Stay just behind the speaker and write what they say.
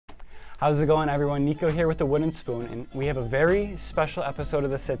How's it going, everyone? Nico here with the Wooden Spoon, and we have a very special episode of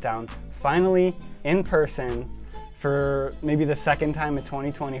The Sit Down, finally in person for maybe the second time in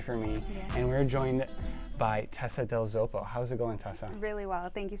 2020 for me. Yeah. And we're joined by Tessa DelZoppo. How's it going, Tessa? Really well.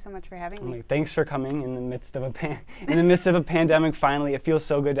 Thank you so much for having me. Thanks for coming in the midst of a pandemic. Finally, it feels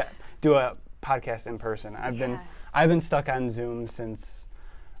so good to do a podcast in person. I've been stuck on Zoom since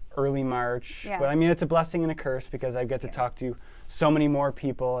early March, but I mean, it's a blessing and a curse because I get to talk to so many more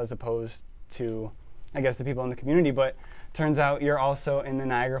people as opposed to, I guess, the people in the community. But turns out you're also in the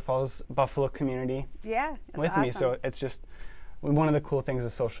Niagara Falls Buffalo community with me. So it's just one of the cool things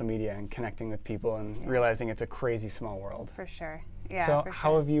of social media and connecting with people and realizing it's a crazy small world. For sure. Yeah. So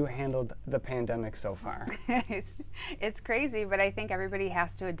how have you handled the pandemic so far? It's crazy, but I think everybody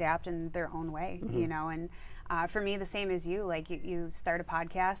has to adapt in their own way, you know, and for me, the same as you, like you start a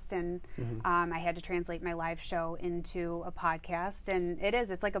podcast and I had to translate my live show into a podcast, and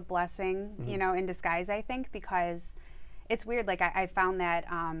it's like a blessing, you know, in disguise, I think, because it's weird. Like I found that,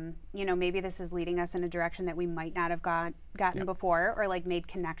 you know, maybe this is leading us in a direction that we might not have gotten before, or like made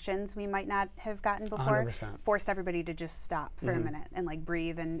connections we might not have gotten before. 100%. Forced everybody to just stop for a minute and like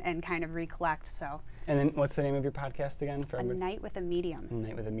breathe and kind of recollect. So. And then what's the name of your podcast again? A Night with a Medium. A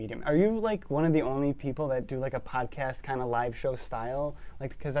Night with a Medium. Are you like one of the only people that do like a podcast kind of live show style?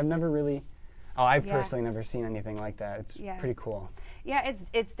 Like, because I've never really. Oh, I've personally never seen anything like that. It's pretty cool. Yeah,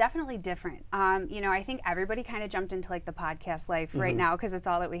 it's definitely different. You know, I think everybody kind of jumped into like the podcast life right now because it's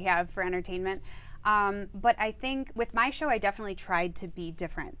all that we have for entertainment. But I think with my show, I definitely tried to be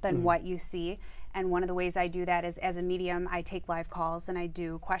different than what you see. And one of the ways I do that is as a medium, I take live calls and I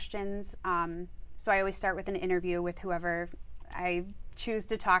do questions. So I always start with an interview with whoever I choose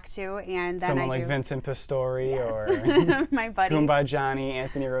to talk to, and then someone like Vincent Pastore or my buddy Goomba Johnny,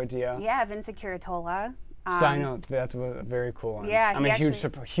 Anthony Rodia. Yeah, Vincent Curatola. So I know that's a very cool one. Yeah, I'm a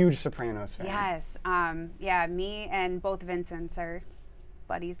huge Sopranos fan. Yes, yeah, me and both Vincents are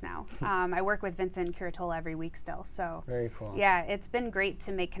buddies now. I work with Vincent Curatola every week still, so very cool. Yeah, it's been great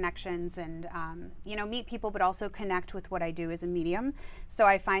to make connections and you know, meet people, but also connect with what I do as a medium. So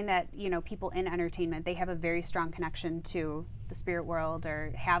I find that, you know, people in entertainment, they have a very strong connection to the spirit world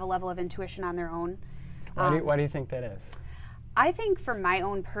or have a level of intuition on their own. Why do you think that is? I think from my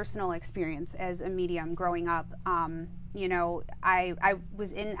own personal experience as a medium growing up, you know, I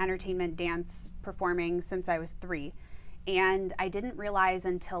was in entertainment dance performing since I was 3. And I didn't realize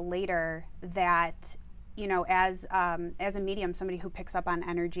until later that, you know, as a medium, somebody who picks up on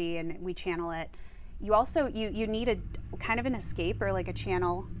energy and we channel it, you also, you need a kind of an escape or like a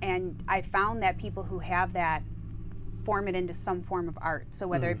channel. And I found that people who have that form it into some form of art. So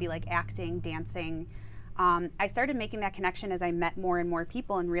whether it be like acting, dancing, I started making that connection as I met more and more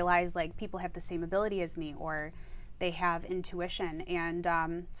people and realized like people have the same ability as me, or they have intuition.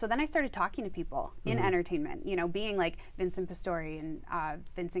 And so then I started talking to people in entertainment, you know, being like Vincent Pastore and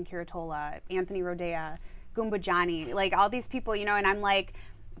Vincent Curatola, Anthony Rodia, Goomba Johnny, like all these people, you know, and I'm like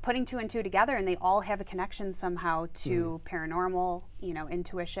putting 2 and 2 together, and they all have a connection somehow to paranormal, you know,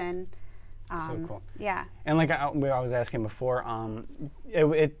 intuition. So cool. Yeah. And like I was asking before,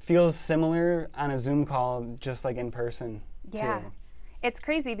 it feels similar on a Zoom call, just like in person. Yeah. Too. It's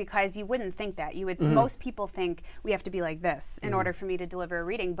crazy because you wouldn't think that. You would. Most people think we have to be like this in order for me to deliver a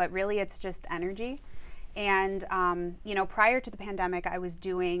reading, but really it's just energy. And you know, prior to the pandemic, I was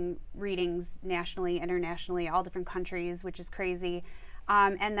doing readings nationally, internationally, all different countries, which is crazy.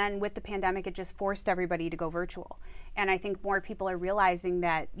 And then with the pandemic, it just forced everybody to go virtual. And I think more people are realizing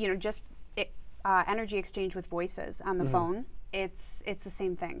that, you know, just energy exchange with voices on the phone. It's the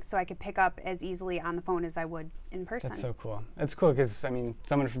same thing. So I could pick up as easily on the phone as I would in person. That's so cool. It's cool because, I mean,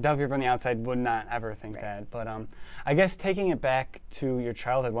 someone definitely from the outside would not ever think that. But I guess taking it back to your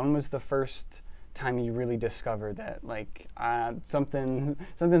childhood, when was the first time you really discovered that, like,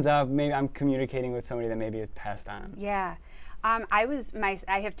 something's up, maybe I'm communicating with somebody that maybe is passed on? Yeah.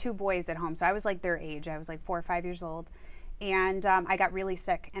 I have 2 boys at home, so I was like their age. I was like 4 or 5 years old. And I got really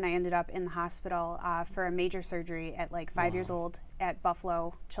sick, and I ended up in the hospital for a major surgery at like 5 years old at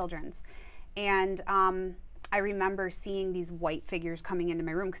Buffalo Children's. And I remember seeing these white figures coming into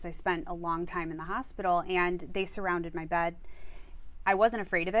my room because I spent a long time in the hospital, and they surrounded my bed. I wasn't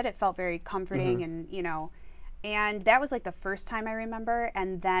afraid of it. It felt very comforting, and, you know, and that was like the first time I remember.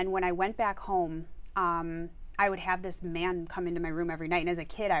 And then when I went back home, I would have this man come into my room every night. And as a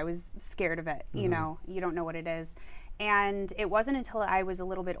kid, I was scared of it. You know, you don't know what it is. And it wasn't until I was a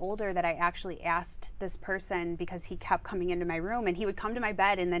little bit older that I actually asked this person, because he kept coming into my room, and he would come to my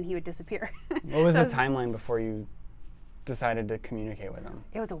bed and then he would disappear. What was the timeline before you decided to communicate with him?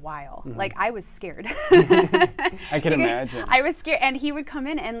 It was a while. Like, I was scared. I can imagine. I was scared, and he would come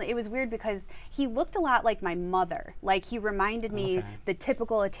in, and it was weird because he looked a lot like my mother. Like, he reminded me the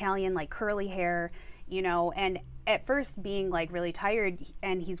typical Italian, like, curly hair, you know, and at first being, like, really tired,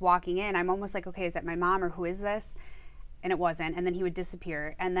 and he's walking in, I'm almost like, okay, is that my mom, or who is this? And it wasn't, and then he would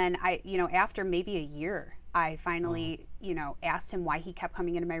disappear. And then after maybe a year, I finally, asked him why he kept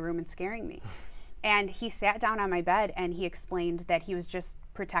coming into my room and scaring me. And he sat down on my bed and he explained that he was just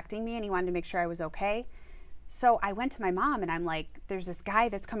protecting me and he wanted to make sure I was okay. So I went to my mom and I'm like, there's this guy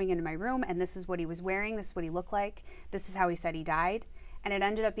that's coming into my room and this is what he was wearing, this is what he looked like, this is how he said he died. And it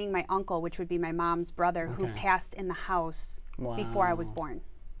ended up being my uncle, which would be my mom's brother, who passed in the house before I was born.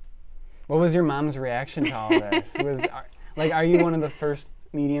 What was your mom's reaction to all this? Are you one of the first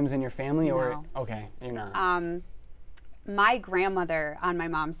mediums in your family? Or No. Okay, you're not. My grandmother on my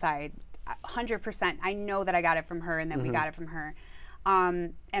mom's side, 100%, I know that I got it from her and that we got it from her.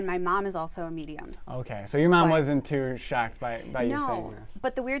 And my mom is also a medium. Okay, so your mom wasn't too shocked by you saying this.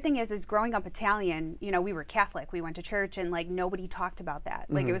 But the weird thing is growing up Italian, we were Catholic, we went to church, and like nobody talked about that.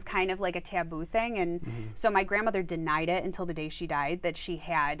 Like it was kind of like a taboo thing, and so my grandmother denied it until the day she died that she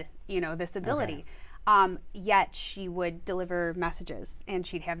had, this ability. Yet she would deliver messages, and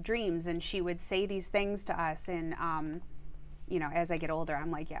she'd have dreams, and she would say these things to us, and as I get older,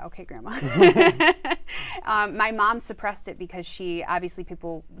 I'm like, yeah, okay, Grandma. My mom suppressed it because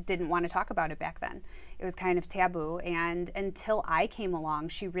people didn't want to talk about it back then. It was kind of taboo, and until I came along,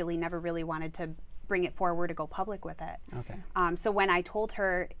 she really never really wanted to bring it forward to go public with it. Okay. So when I told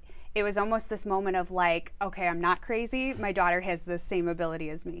her, it was almost this moment of like, okay, I'm not crazy. My daughter has the same ability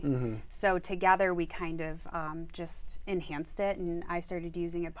as me. So together we kind of just enhanced it, and I started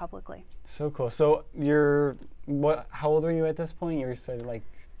using it publicly. So cool. So how old were you at this point? You said like...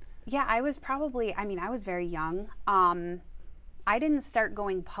 Yeah, I was I was very young. I didn't start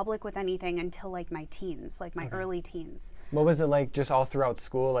going public with anything until like my teens, like my early teens. What was it like just all throughout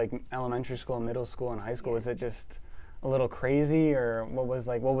school, like elementary school, middle school, and high school? Was it just a little crazy, or what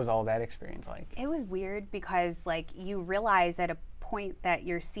was all that experience like? It was weird because like you realize at a point that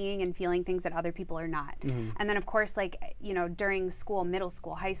you're seeing and feeling things that other people are not. And then of course, like, during school, middle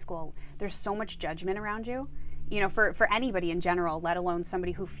school, high school, there's so much judgment around you, for anybody in general, let alone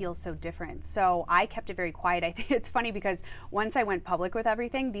somebody who feels so different. So I kept it very quiet. I think it's funny because once I went public with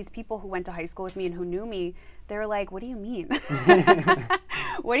everything, these people who went to high school with me and who knew me, they were like, what do you mean?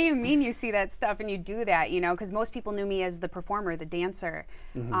 What do you mean you see that stuff and you do that, because most people knew me as the performer, the dancer.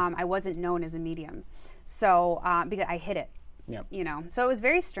 I wasn't known as a medium. So, because I hid it, so it was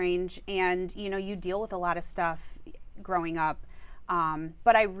very strange, and, you deal with a lot of stuff growing up.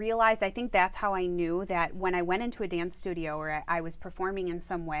 But I realized, I think that's how I knew that when I went into a dance studio or I was performing in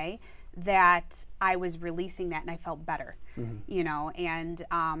some way, that I was releasing that and I felt better, and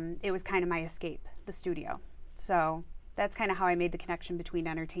it was kind of my escape, the studio. So that's kind of how I made the connection between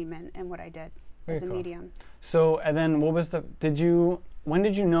entertainment and what I did as a medium. So, and then when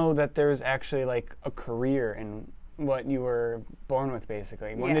did you know that there was actually like a career in what you were born with,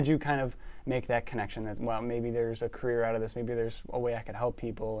 basically? When did you kind of make that connection that, well, maybe there's a career out of this, maybe there's a way I could help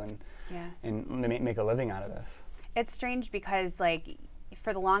people and make a living out of this? It's strange because like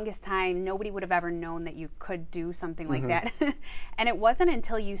for the longest time, nobody would have ever known that you could do something like that. And it wasn't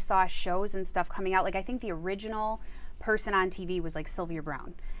until you saw shows and stuff coming out, like I think the original person on TV was like Sylvia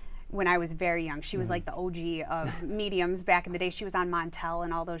Brown. When I was very young, she was like the OG of mediums back in the day. She was on Montel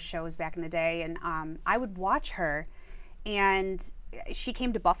and all those shows back in the day, and I would watch her, and she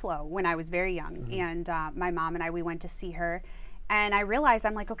came to Buffalo when I was very young, and my mom and we went to see her, and I realized,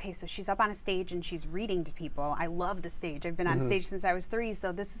 I'm like, okay, so she's up on a stage and she's reading to people. I love the stage. I've been on stage since I was 3,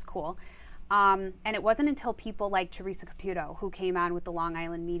 so this is cool. And it wasn't until people like Teresa Caputo, who came on with the Long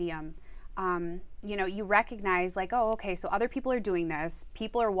Island Medium, you recognize like, oh, okay, so other people are doing this,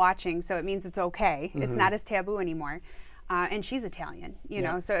 people are watching, so it means it's okay. It's not as taboo anymore. And she's Italian,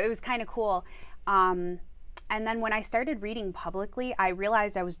 so it was kind of cool. And then when I started reading publicly, I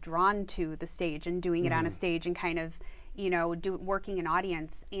realized I was drawn to the stage and doing it on a stage and kind of, working an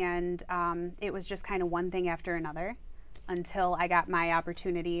audience. And it was just kind of one thing after another until I got my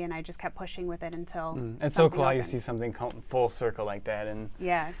opportunity, and I just kept pushing with it until it's so cool how you see something come full circle like that. And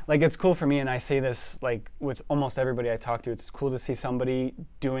yeah, like it's cool for me, and I say this like with almost everybody I talk to, it's cool to see somebody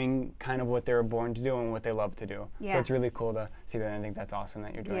doing kind of what they were born to do and what they love to do. So it's really cool to see that, and I think that's awesome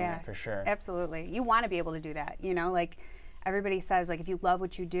that you're doing that for sure. Absolutely. You want to be able to do that, like everybody says, like if you love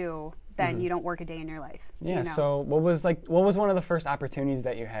what you do, then you don't work a day in your life. Yeah, so what was one of the first opportunities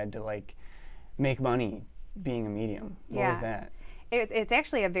that you had to like make money being a medium? What was that? It's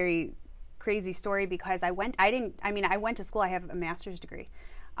actually a very crazy story because I went to school. I have a master's degree.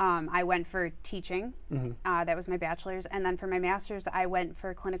 I went for teaching. That was my bachelor's. And then for my master's, I went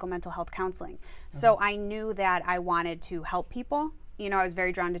for clinical mental health counseling. So I knew that I wanted to help people. You know, I was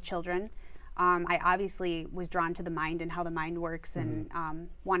very drawn to children. I obviously was drawn to the mind and how the mind works and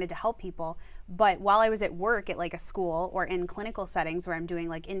wanted to help people. But while I was at work at like a school or in clinical settings where I'm doing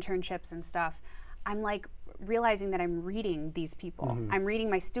like internships and stuff, I'm like realizing that I'm reading these people. I'm reading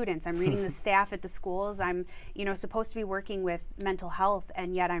my students. I'm reading the staff at the schools. I'm, you know, supposed to be working with mental health,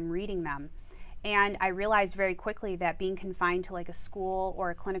 and yet I'm reading them. And I realized very quickly that being confined to like a school or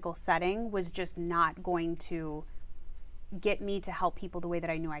a clinical setting was just not going to get me to help people the way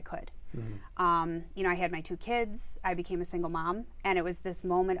that I knew I could. You know, I had my 2 kids. I became a single mom, and it was this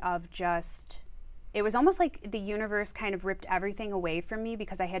moment of just, it was almost like the universe kind of ripped everything away from me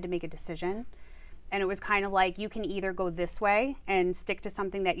because I had to make a decision. And it was kind of like, you can either go this way and stick to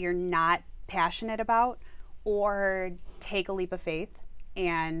something that you're not passionate about, or take a leap of faith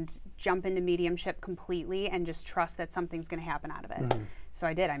and jump into mediumship completely and just trust that something's going to happen out of it. So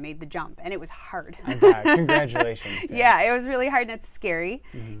I did. I made the jump, and it was hard. Congratulations. Yeah, it was really hard, and it's scary,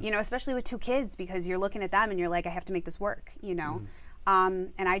 you know, especially with 2 kids, because you're looking at them and you're like, I have to make this work, you know.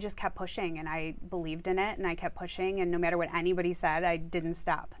 And I just kept pushing, and I believed in it, and I kept pushing, and no matter what anybody said, I didn't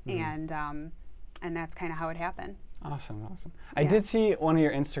stop. And that's kind of how it happened. Awesome. I did see one of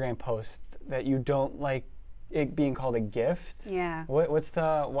your Instagram posts that you don't like it being called a gift. Yeah. What's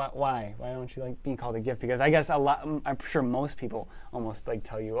the why? Why don't you like being called a gift? Because I guess I'm sure most people almost like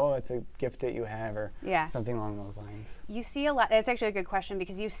tell you, oh, it's a gift that you have, or something along those lines. You see a lot. That's actually a good question,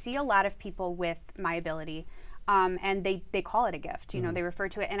 because you see a lot of people with my ability, and they call it a gift. You know, they refer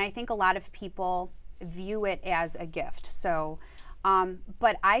to it, and I think a lot of people view it as a gift. So.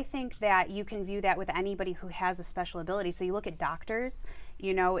 But I think that you can view that with anybody who has a special ability. So you look at doctors,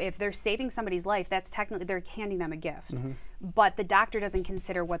 you know, if they're saving somebody's life, that's technically, they're handing them a gift. But the doctor doesn't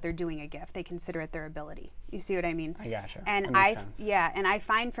consider what they're doing a gift. They consider it their ability. You see what I mean? I gotcha. And that makes sense. and I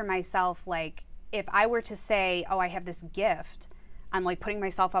find for myself, like, if I were to say, oh, I have this gift, I'm like putting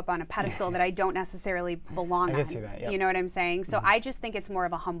myself up on a pedestal that I don't necessarily belong on. I can see that, yep. You know what I'm saying? So I just think it's more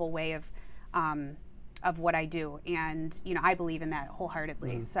of a humble way of what I do, and you know, I believe in that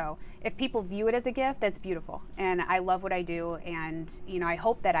wholeheartedly. So if people view it as a gift, that's beautiful, and I love what I do, and you know, I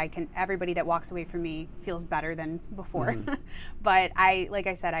hope that everybody that walks away from me feels better than before. But like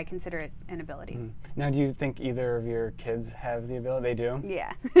I said, I consider it an ability. Now, do you think either of your kids have the ability? They do?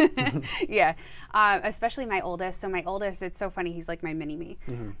 Yeah. Yeah, especially my oldest. So my oldest, it's so funny, he's like my mini-me.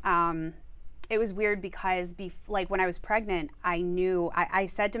 It was weird because like when I was pregnant, I knew, I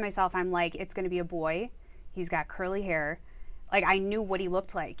said to myself, I'm like, it's going to be a boy. He's got curly hair. Like, I knew what he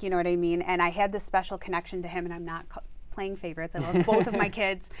looked like, you know what I mean? And I had this special connection to him, and I'm not playing favorites. I love both of my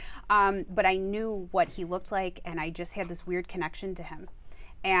kids. But I knew what he looked like, and I just had this weird connection to him.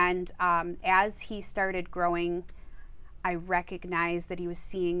 And as he started growing, I recognized that he was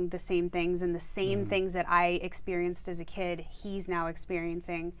seeing the same things, and the same things that I experienced as a kid, he's now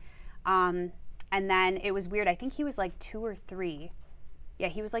experiencing. And then it was weird. I think he was like 2 or 3. Yeah,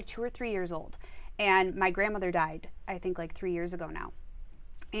 he was like 2 or 3 years old. And my grandmother died, I think like 3 years ago now.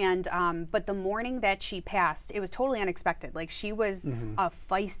 And, but the morning that she passed, it was totally unexpected. Like, she was a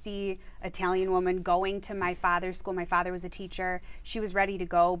feisty Italian woman going to my father's school. My father was a teacher. She was ready to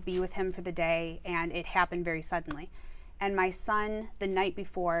go be with him for the day, and it happened very suddenly. And my son, the night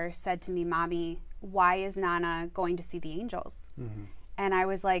before, said to me, Mommy, why is Nana going to see the angels? And I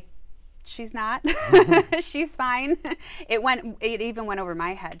was like, she's not. She's fine. It even went over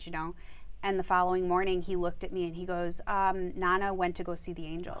my head, you know. And the following morning, he looked at me and he goes, Nana went to go see the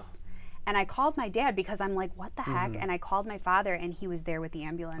angels. And I called my dad because I'm like, what the heck? And I called my father, and he was there with the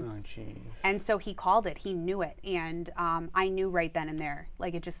ambulance. Oh, jeez. And so he called it. He knew it. And I knew right then and there.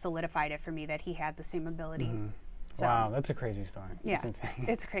 Like, it just solidified it for me that he had the same ability. So, wow, that's a crazy story. Yeah, that's insane.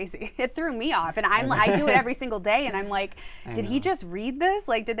 It's crazy. It threw me off, and I do it every single day, and I'm like, did he just read this?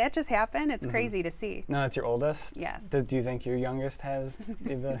 Like, did that just happen? It's crazy to see. No, that's your oldest? Yes. Do you think your youngest has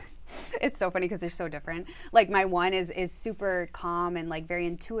the ability? It's so funny because they're so different. Like, my one is super calm and like very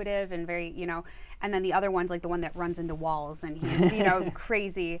intuitive and very, you know, and then the other one's like the one that runs into walls, and he's, you know,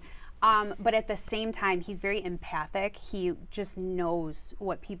 crazy. But at the same time, he's very empathic. He just knows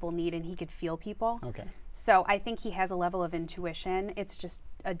what people need, and he could feel people. Okay. So I think he has a level of intuition. It's just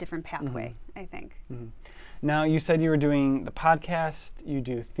a different pathway, I think. Now, you said you were doing the podcast, you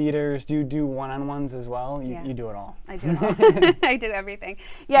do theaters, do you do one-on-ones as well? You do it all. I do it all. I do everything.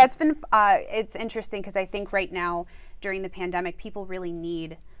 Yeah, it's been, it's interesting because I think right now during the pandemic, people really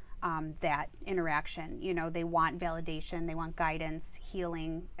need that interaction. You know, they want validation, they want guidance,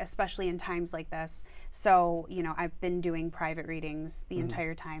 healing, especially in times like this. So, you know, I've been doing private readings the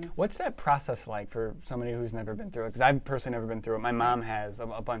entire time. What's that process like for somebody who's never been through it? Because I've personally never been through it. My mom has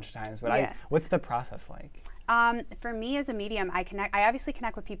a bunch of times, but what's the process like? For me as a medium, I obviously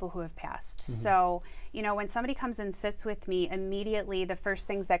connect with people who have passed. So, you know, when somebody comes and sits with me, immediately the first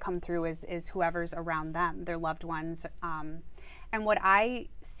things that come through is whoever's around them, their loved ones. And what I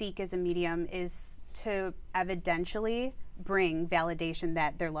seek as a medium is to evidentially bring validation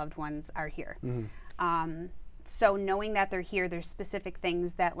that their loved ones are here. So knowing that they're here, there's specific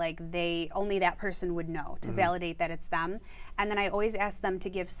things that like only that person would know to validate that it's them. And then I always ask them to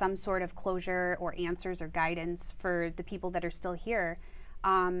give some sort of closure or answers or guidance for the people that are still here,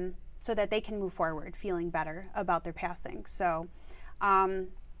 so that they can move forward feeling better about their passing. So,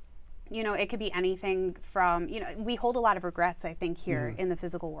 you know, it could be anything from, you know, we hold a lot of regrets, I think, here in the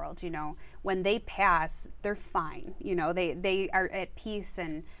physical world. You know, when they pass, they're fine. You know, they are at peace,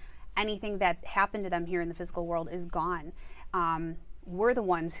 and anything that happened to them here in the physical world is gone. We're the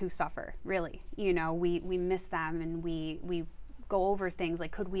ones who suffer, really. You know, we miss them, and we go over things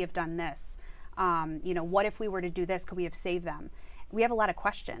like, could we have done this? You know, what if we were to do this? Could we have saved them? We have a lot of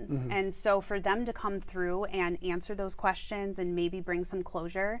questions. And so for them to come through and answer those questions and maybe bring some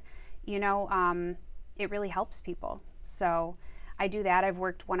closure, you know, it really helps people. So I do that. I've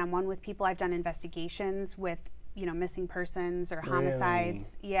worked one-on-one with people. I've done investigations with, you know, missing persons or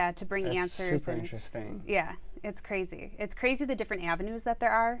homicides. Really? Yeah, to bring answers. Super interesting. Yeah, it's crazy. It's crazy the different avenues that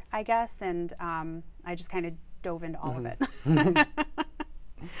there are, I guess, and I just kind of dove into all of it.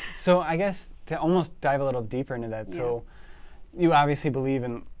 So I guess to almost dive a little deeper into that, so you obviously believe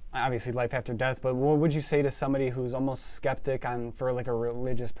in life after death, but what would you say to somebody who's almost skeptic for like a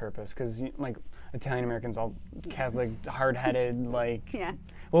religious purpose? Because like Italian Americans, all Catholic, hard-headed, like. Yeah.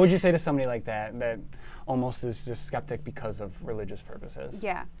 What would you say to somebody like that almost is just skeptic because of religious purposes?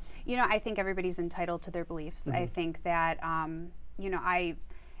 Yeah. You know, I think everybody's entitled to their beliefs. I think that, you know,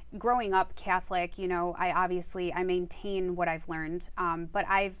 growing up Catholic, you know, I maintain what I've learned, but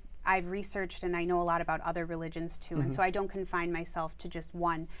I've researched and I know a lot about other religions too, and so I don't confine myself to just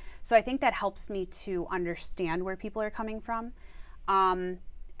one. So I think that helps me to understand where people are coming from, and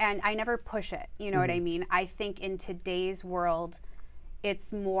I never push it, you know what I mean? I think in today's world,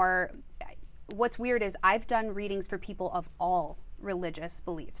 it's more, what's weird is I've done readings for people of all religious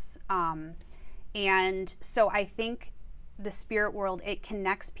beliefs, and so I think the spirit world, it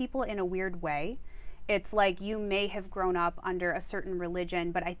connects people in a weird way. It's like you may have grown up under a certain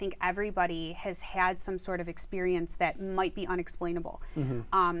religion, but I think everybody has had some sort of experience that might be unexplainable.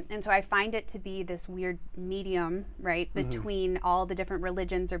 And so I find it to be this weird medium, right, between all the different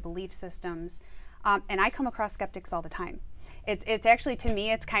religions or belief systems. And I come across skeptics all the time. It's actually, to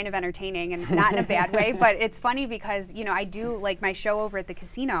me, it's kind of entertaining, and not in a bad way, but it's funny because, you know, I do, like my show over at the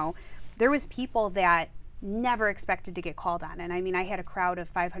casino, there was people that never expected to get called on. And I mean, I had a crowd of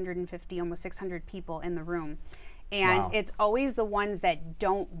 550, almost 600 people in the room. And it's always the ones that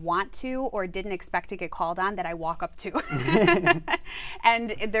don't want to or didn't expect to get called on that I walk up to.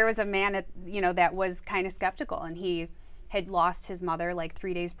 And there was a man, you know, that was kind of skeptical, and he had lost his mother like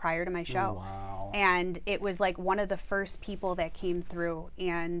 3 days prior to my show. And it was like one of the first people that came through.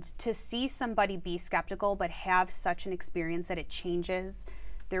 And to see somebody be skeptical but have such an experience that it changes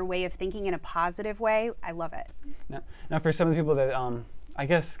their way of thinking in a positive way, I love it. Now for some of the people that I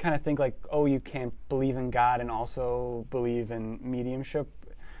guess kind of think like, oh, you can't believe in God and also believe in mediumship,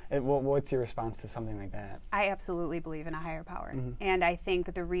 what's your response to something like that? I absolutely believe in a higher power. And I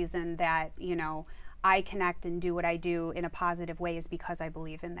think the reason that, you know, I connect and do what I do in a positive way is because I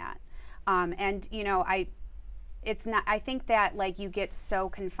believe in that. And, you know, I think that like you get so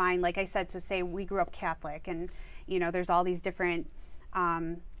confined, like I said, so say we grew up Catholic, and, you know, there's all these different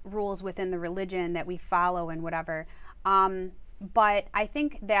rules within the religion that we follow and whatever. But I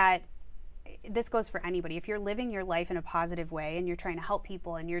think that this goes for anybody. If you're living your life in a positive way and you're trying to help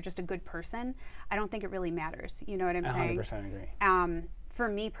people and you're just a good person, I don't think it really matters. You know what I'm saying? 100% agree. For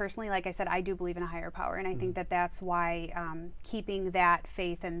me personally, like I said, I do believe in a higher power, and I think that that's why keeping that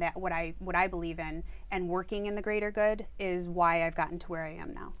faith and that what I believe in and working in the greater good is why I've gotten to where I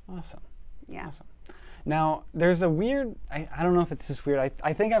am now. Awesome. Yeah. Awesome. Now, there's a weird, I don't know if it's just weird,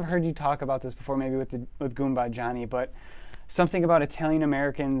 I think I've heard you talk about this before, maybe with Goomba Johnny, but something about Italian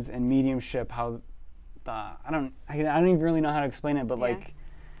Americans and mediumship, how, I don't even really know how to explain it, but like,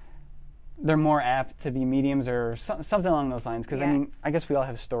 they're more apt to be mediums or something along those lines. Because, I mean, I guess we all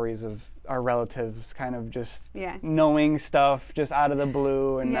have stories of our relatives kind of just knowing stuff just out of the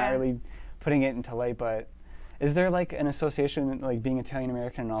blue and not really putting it into light, but Is there like an association like being Italian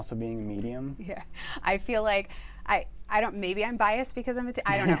American and also being a medium? Yeah, I feel like I don't, maybe I'm biased because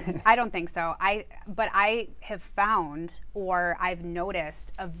I don't know. I don't think so. But I have found, or I've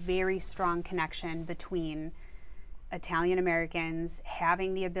noticed, a very strong connection between Italian Americans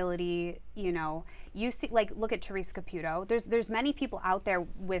having the ability, you know, you see, like, look at Therese Caputo. There's many people out there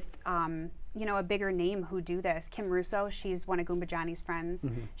with, you know, a bigger name who do this. Kim Russo, she's one of Goomba Johnny's friends.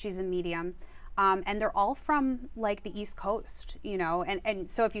 She's a medium. And they're all from like the East Coast, you know, and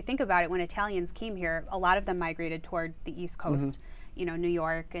so if you think about it, when Italians came here, a lot of them migrated toward the East Coast, you know, New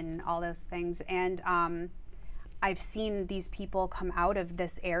York and all those things. And I've seen these people come out of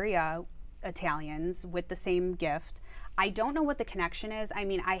this area, Italians, with the same gift. I don't know what the connection is. I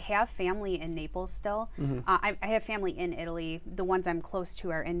mean, I have family in Naples still. I have family in Italy. The ones I'm close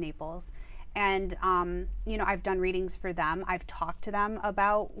to are in Naples. And, you know, I've done readings for them. I've talked to them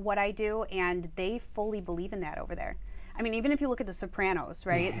about what I do, and they fully believe in that over there. I mean, even if you look at The Sopranos,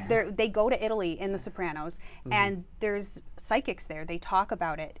 right? They go to Italy in The Sopranos, and there's psychics there. They talk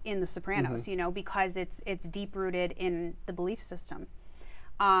about it in The Sopranos, you know, because it's deep-rooted in the belief system.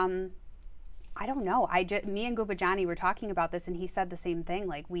 I don't know. Me and Goomba Johnny were talking about this, and he said the same thing.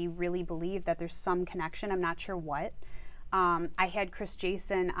 Like, we really believe that there's some connection. I'm not sure what. I had Chris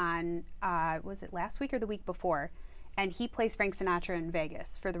Jason on, was it last week or the week before? And he plays Frank Sinatra in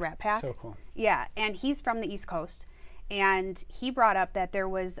Vegas for the Rat Pack. So cool. Yeah, and he's from the East Coast. And he brought up that there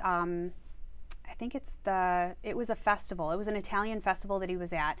was, I think it was a festival. It was an Italian festival that he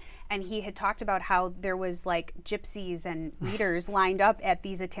was at. And he had talked about how there was like gypsies and readers lined up at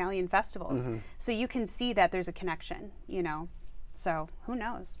these Italian festivals. So you can see that there's a connection, you know. So who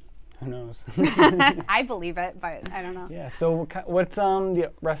knows? Who knows? I believe it, but I don't know. Yeah. So what's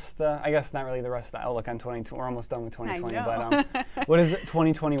the rest? I guess not really the rest of the outlook on 2020. We're almost done with 2020. But what does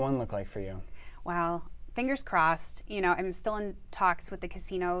 2021 look like for you? Well, fingers crossed. You know, I'm still in talks with the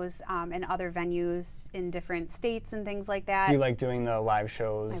casinos and other venues in different states and things like that. Do you like doing the live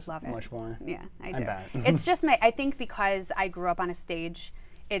shows? I love it. Much more. Yeah, I do. I bet. It's just I think because I grew up on a stage,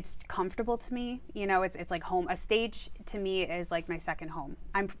 it's comfortable to me. You know, it's like home. A stage to me is like my second home.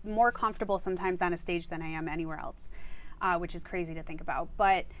 I'm more comfortable sometimes on a stage than I am anywhere else, which is crazy to think about.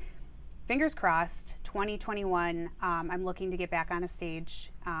 But fingers crossed, 2021, I'm looking to get back on a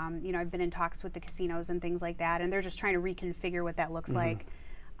stage. You know, I've been in talks with the casinos and things like that, and they're just trying to reconfigure what that looks like.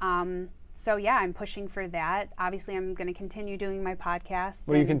 So yeah, I'm pushing for that. Obviously, I'm going to continue doing my podcast.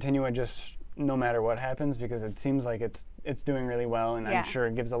 Will you continue it just no matter what happens? Because it seems like it's doing really well, and I'm sure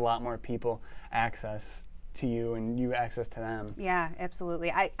it gives a lot more people access to you and you access to them. Yeah,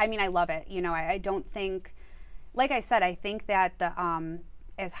 absolutely. I mean, I love it. You know, I don't think, like I said, I think that the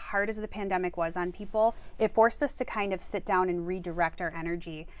as hard as the pandemic was on people, it forced us to kind of sit down and redirect our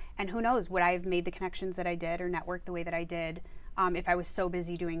energy. And who knows, would I have made the connections that I did or networked the way that I did if I was so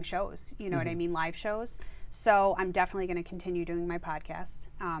busy doing shows, you know what I mean, live shows. So I'm definitely going to continue doing my podcast.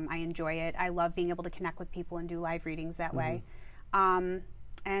 I enjoy it. I love being able to connect with people and do live readings that way.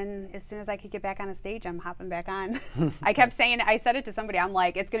 And as soon as I could get back on a stage, I'm hopping back on. I said it to somebody, I'm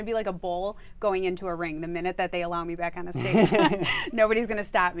like, it's going to be like a bull going into a ring the minute that they allow me back on a stage. Nobody's going to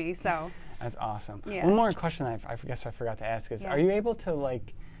stop me, so. That's awesome. Yeah. One more question I guess I forgot to ask is, are you able to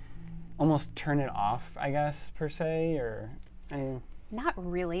like almost turn it off, I guess, per se, or? Not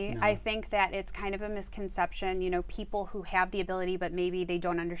really. No. I think that it's kind of a misconception, you know, people who have the ability but maybe they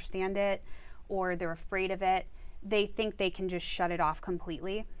don't understand it or they're afraid of it. They think they can just shut it off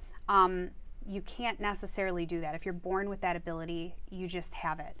completely. You can't necessarily do that. If you're born with that ability, you just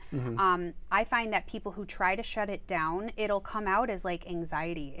have it. I find that people who try to shut it down, it'll come out as like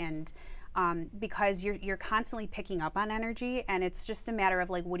anxiety, and because you're constantly picking up on energy, and it's just a matter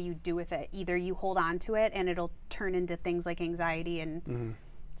of like, what do you do with it? Either you hold on to it and it'll turn into things like anxiety and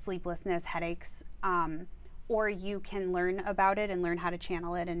sleeplessness, headaches, or you can learn about it and learn how to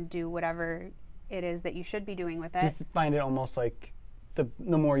channel it and do whatever it is that you should be doing with it. Do you find it almost like the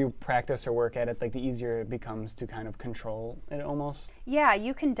more you practice or work at it, like the easier it becomes to kind of control it almost? Yeah,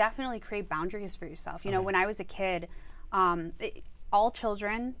 you can definitely create boundaries for yourself. You know, when I was a kid, all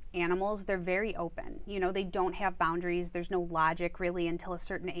children, animals, they're very open. You know, they don't have boundaries. There's no logic really until a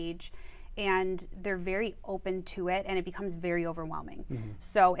certain age. And they're very open to it, and it becomes very overwhelming.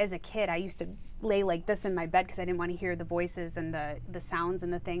 So as a kid, I used to lay like this in my bed because I didn't want to hear the voices and the sounds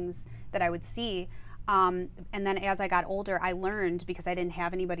and the things that I would see. And then as I got older, I learned, because I didn't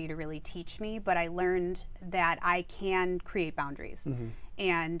have anybody to really teach me, but I learned that I can create boundaries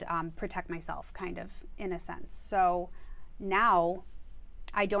and protect myself, kind of, in a sense. So now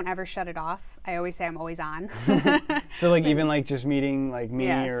I don't ever shut it off. I always say I'm always on. So like even like just meeting like me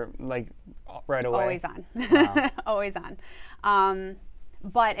or like right away? Always on. Wow. Always on.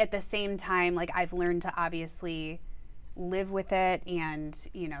 But at the same time, like I've learned to obviously live with it, and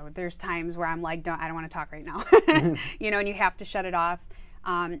you know, there's times where I'm like, I don't want to talk right now. You know, and you have to shut it off.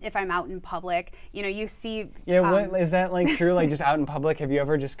 If I'm out in public, you know, you see. Yeah, what is that like true? Like just out in public, have you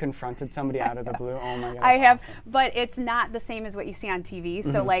ever just confronted somebody out of the blue? Oh my God. I have, awesome. But it's not the same as what you see on TV.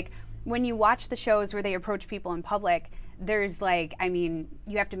 So like when you watch the shows where they approach people in public, there's like, I mean,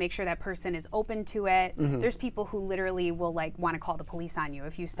 you have to make sure that person is open to it. There's people who literally will like want to call the police on you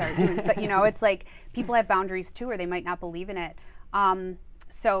if you start doing so. You know, it's like people have boundaries too, or they might not believe in it.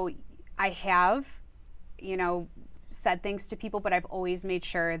 So I have, you know, said things to people, but I've always made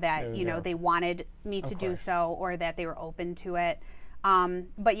sure that, you know, they wanted me to do so, or that they were open to it.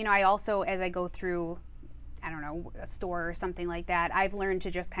 But, you know, I also, as I go through, I don't know, a store or something like that, I've learned to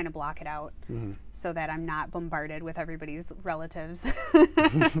just kind of block it out so that I'm not bombarded with everybody's relatives.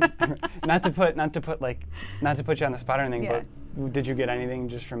 not to put you on the spot or anything, but did you get anything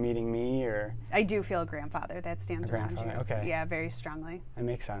just from meeting me, or? I do feel a grandfather that stands around you. Okay. Yeah, very strongly. That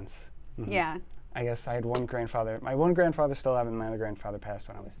makes sense. Yeah. I guess I had one grandfather. My one grandfather still alive, and my other grandfather passed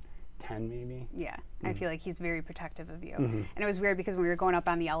when I was 10, maybe. Yeah, I feel like he's very protective of you. And it was weird because when we were going up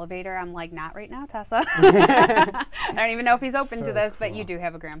on the elevator, I'm like, not right now, Tessa. I don't even know if he's open to this, but you do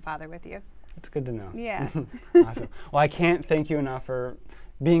have a grandfather with you. That's good to know. Yeah. Awesome. Well, I can't thank you enough for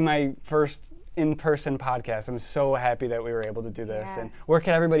being my first in-person podcast. I'm so happy that we were able to do this. Yeah. And where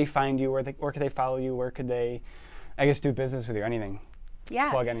could everybody find you? Where could they follow you? Where could they, I guess, do business with you? Anything?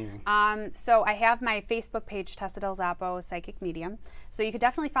 Yeah. Plug anything. So I have my Facebook page, Tessa DelZoppo, Psychic Medium. So you could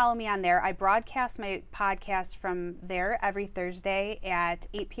definitely follow me on there. I broadcast my podcast from there every Thursday at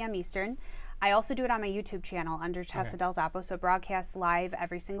 8 p.m. Eastern. I also do it on my YouTube channel under Tessa DelZoppo, so it broadcasts live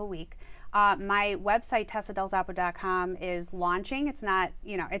every single week. My website, TessaDelZoppo.com, is launching. It's not,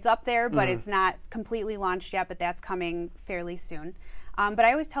 you know, it's up there, but it's not completely launched yet, but that's coming fairly soon. But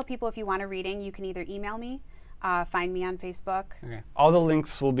I always tell people, if you want a reading, you can either email me, find me on Facebook. Okay. All the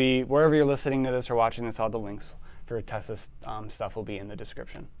links will be, wherever you're listening to this or watching this, all the links for Tessa's stuff will be in the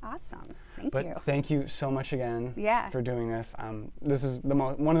description. Awesome. Thank you. But thank you so much again for doing this. This is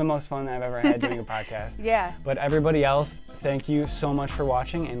one of the most fun I've ever had doing a podcast. Yeah. But everybody else, thank you so much for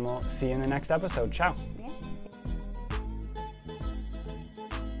watching, and we'll see you in the next episode. Ciao. Yeah.